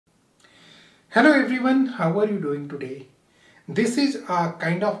Hello everyone, how are you doing today? This is a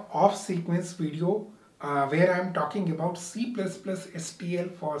kind of off-sequence video where I am talking about C++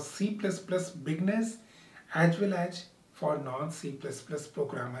 STL for C++ beginners as well as for non-C++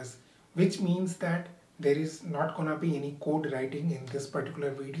 programmers, which means that there is not gonna be any code writing in this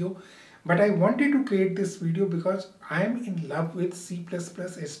particular video. But I wanted to create this video because I am in love with C++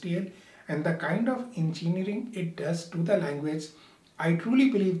 STL and the kind of engineering it does to the language. I truly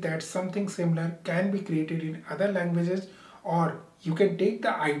believe that something similar can be created in other languages, or you can take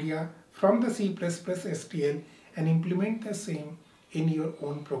the idea from the C++ STL and implement the same in your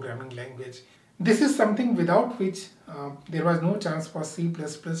own programming language. This is something without which there was no chance for C++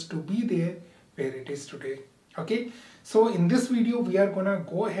 to be there where it is today. Okay, so in this video we are gonna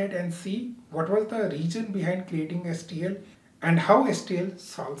go ahead and see what was the reason behind creating STL and how STL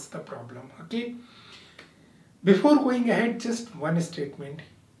solves the problem. Okay. Before going ahead, just one statement.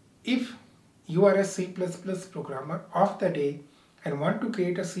 If you are a C++ programmer of the day and want to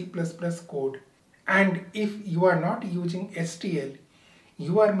create a C++ code, and if you are not using STL,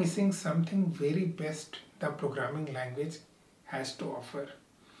 you are missing something very best the programming language has to offer.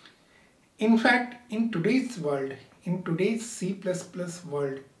 In fact, in today's world, in today's C++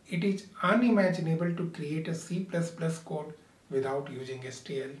 world, it is unimaginable to create a C++ code without using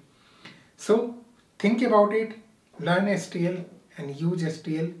STL. So think about it, learn STL and use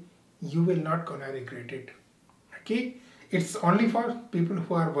STL, you will not gonna regret it. Okay, it's only for people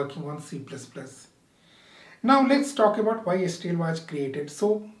who are working on C++. Now let's talk about why STL was created.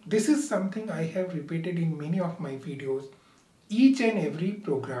 So this is something I have repeated in many of my videos. Each and every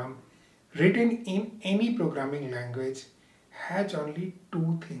program written in any programming language has only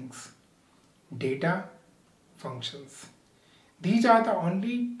two things: data, functions. These are the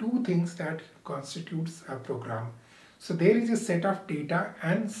only two things that constitutes a program. So there is a set of data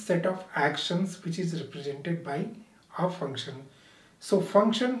and set of actions which is represented by a function. So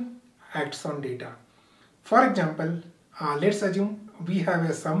function acts on data. For example, let's assume we have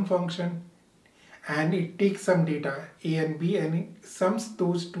a sum function and it takes some data a and b and it sums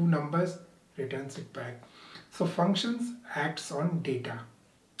those two numbers, returns it back. So functions acts on data.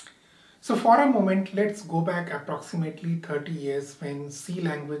 So for a moment, let's go back approximately 30 years when C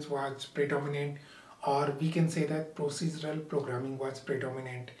language was predominant, or we can say that procedural programming was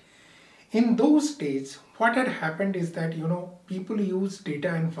predominant. In those days, what had happened is that, people used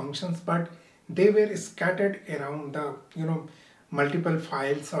data and functions, but they were scattered around the, multiple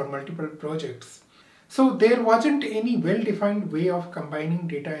files or multiple projects. So there wasn't any well-defined way of combining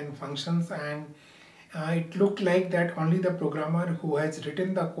data and functions, and it looked like that only the programmer who has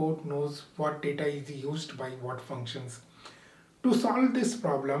written the code knows what data is used by what functions. To solve this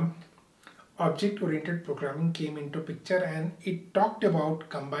problem, object-oriented programming came into picture, and it talked about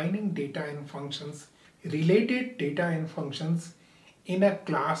combining data and functions, related data and functions in a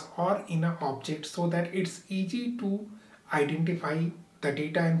class or in an object, so that it's easy to identify the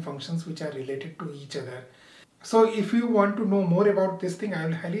data and functions which are related to each other. So if you want to know more about this thing, I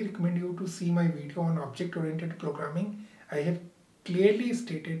will highly recommend you to see my video on object-oriented programming. I have clearly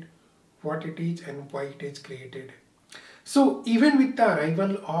stated what it is and why it is created. So even with the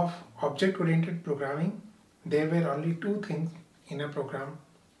arrival of object-oriented programming, there were only two things in a program: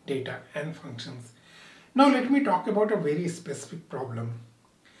 data and functions. Now let me talk about a very specific problem.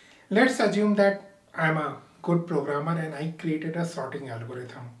 Let's assume that I'm a good programmer and I created a sorting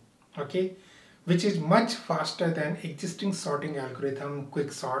algorithm. Okay, which is much faster than existing sorting algorithm,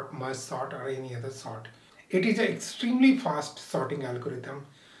 quick sort, merge sort, or any other sort. It is an extremely fast sorting algorithm.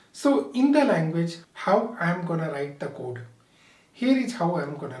 So in the language, how I'm gonna write the code? Here is how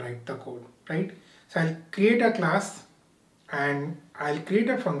I'm gonna write the code, right? So I'll create a class and I'll create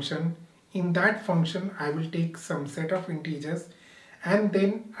a function. In that function, I will take some set of integers and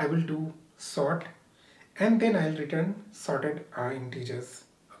then I will do sort, and then I'll return sorted integers.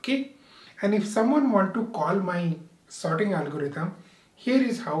 Okay. And if someone want to call my sorting algorithm, here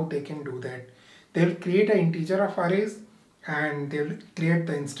is how they can do that. They'll create an integer of arrays and they'll create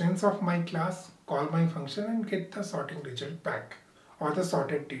the instance of my class, call my function and get the sorting result back or the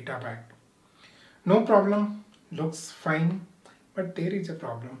sorted data back. No problem, looks fine, but there is a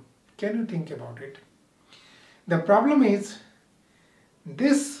problem. Can you think about it? The problem is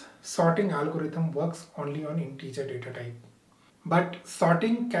this sorting algorithm works only on integer data type. But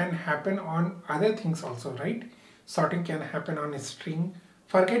sorting can happen on other things also, right? Sorting can happen on a string.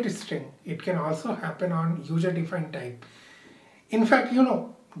 Forget string. It can also happen on user-defined type. In fact,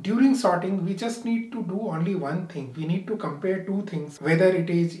 during sorting, we just need to do only one thing. We need to compare two things, whether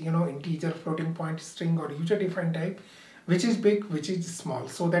it is, integer, floating point, string, or user-defined type. which is big, which is small,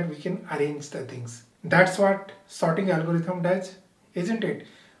 so that we can arrange the things. That's what sorting algorithm does, isn't it?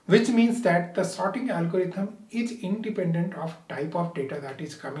 Which means that the sorting algorithm is independent of type of data that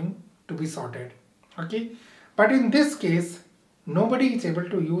is coming to be sorted. Okay, but in this case, nobody is able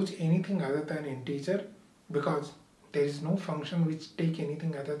to use anything other than integer, because there is no function which take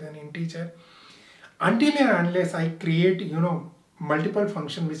anything other than integer. Until and unless I create, multiple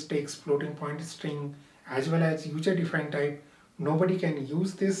function which takes floating point, string, as well as user defined type, nobody can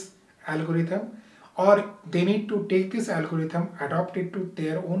use this algorithm, or they need to take this algorithm, adopt it to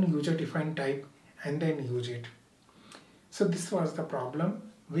their own user defined type, and then use it. So this was the problem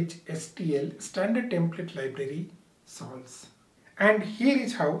which STL, standard template library, solves. And here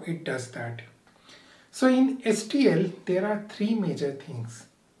is how it does that. So in STL there are three major things.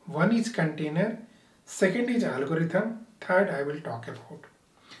 One is container, second is algorithm, third I will talk about.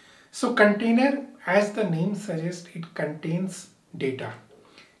 So container, as the name suggests, it contains data.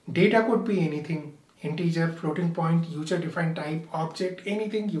 Data could be anything: integer, floating point, user defined type, object,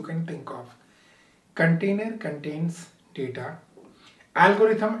 anything you can think of. Container contains data.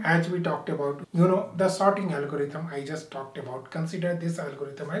 Algorithm, as we talked about, the sorting algorithm I just talked about, consider this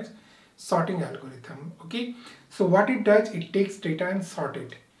algorithm as sorting algorithm. Okay, so what it does, it takes data and sort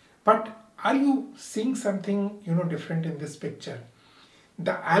it. But are you seeing something different in this picture?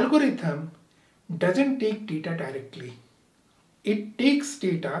 The algorithm doesn't take data directly. It takes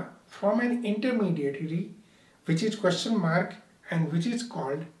data from an intermediary, which is question mark, and which is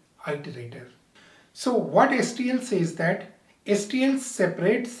called iterator. So what STL says, that STL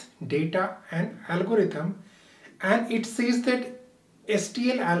separates data and algorithm, and it says that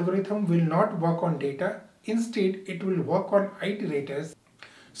STL algorithm will not work on data. Instead, it will work on iterators.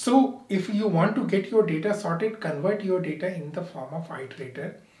 So if you want to get your data sorted, convert your data in the form of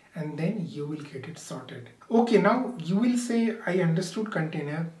iterator, and then you will get it sorted. Okay, now you will say, I understood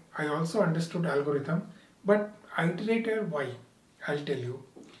container, I also understood algorithm, but iterator, why? I'll tell you.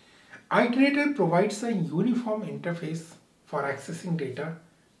 Iterator provides a uniform interface for accessing data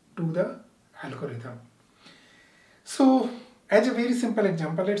to the algorithm. So as a very simple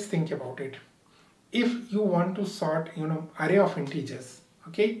example, let's think about it. If you want to sort array of integers,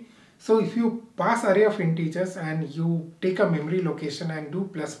 okay, so if you pass array of integers and you take a memory location and do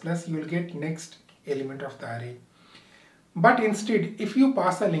plus plus, you will get next element of the array. But instead, if you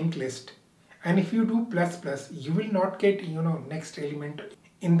pass a linked list and if you do plus plus, you will not get next element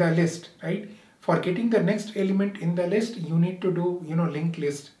in the list, right? For getting the next element in the list, you need to do linked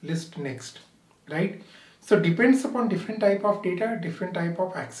list next, right? So depends upon different type of data, different type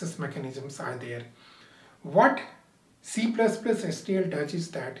of access mechanisms are there. What C++ STL does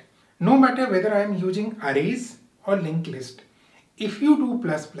is that no matter whether I am using arrays or linked list, if you do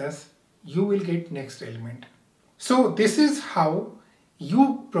plus plus, you will get next element. So this is how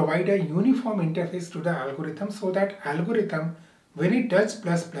you provide a uniform interface to the algorithm, so that algorithm, when it does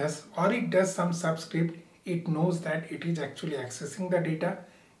plus plus or it does some subscript, it knows that it is actually accessing the data,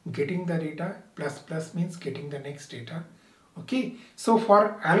 getting the data. Plus plus means getting the next data. Okay, so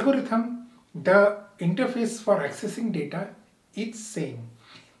for algorithm, the interface for accessing data is same.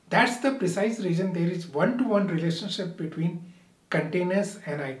 That's the precise reason there is one-to-one relationship between containers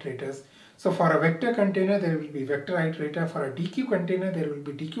and iterators. So for a vector container, there will be vector iterator. For a DQ container, there will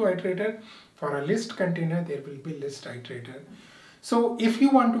be DQ iterator. For a list container, there will be list iterator. So if you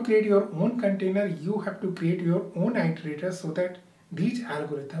want to create your own container, you have to create your own iterator, so that these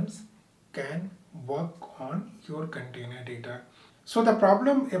algorithms can work on your container data. So the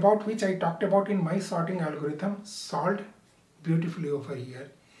problem about which I talked about in my sorting algorithm solved beautifully over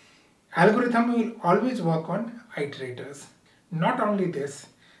here. Algorithm will always work on iterators. Not only this,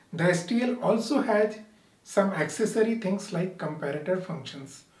 the STL also has some accessory things like comparator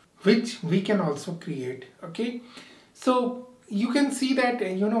functions, which we can also create. Okay, so you can see that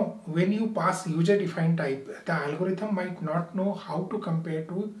when you pass user defined type, the algorithm might not know how to compare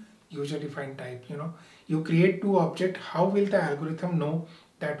to user defined type. You create two objects, how will the algorithm know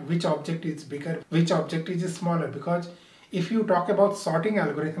that which object is bigger, which object is smaller? Because if you talk about sorting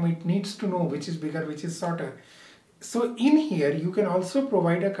algorithm, it needs to know which is bigger, which is shorter. So in here you can also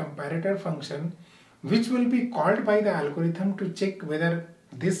provide a comparator function which will be called by the algorithm to check whether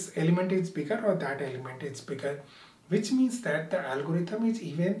this element is bigger or that element is bigger, which means that the algorithm is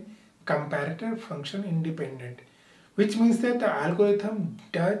even comparator function independent, which means that the algorithm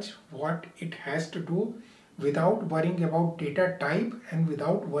does what it has to do without worrying about data type and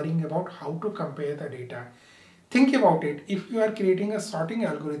without worrying about how to compare the data. Think about it. If you are creating a sorting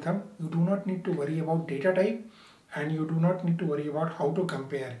algorithm, you do not need to worry about data type and you do not need to worry about how to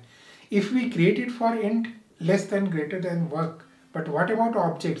compare. If we create it for int, less than greater than work. But what about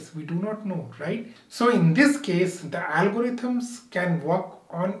objects? We do not know, right? So in this case, the algorithms can work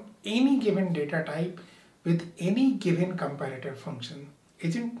on any given data type with any given comparator function.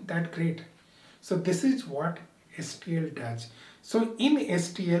 Isn't that great? So this is what STL does. So in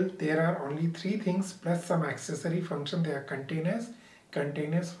STL, there are only three things plus some accessory function. They are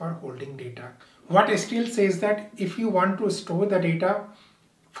containers for holding data. What STL says that if you want to store the data,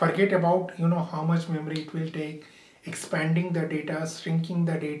 forget about how much memory it will take, expanding the data, shrinking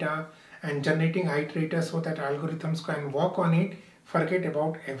the data, and generating iterators so that algorithms can work on it. Forget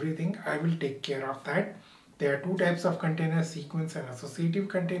about everything. I will take care of that. There are two types of container, sequence and associative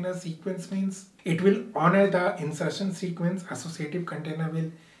container. Sequence means it will honor the insertion sequence. Associative container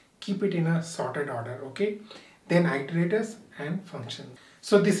will keep it in a sorted order. Okay. Then iterators and functions.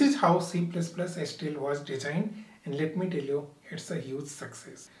 So this is how C++ STL was designed, and let me tell you, it's a huge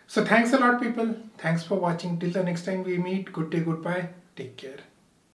success. So thanks a lot, people. Thanks for watching. Till the next time we meet. Good day, goodbye. Take care.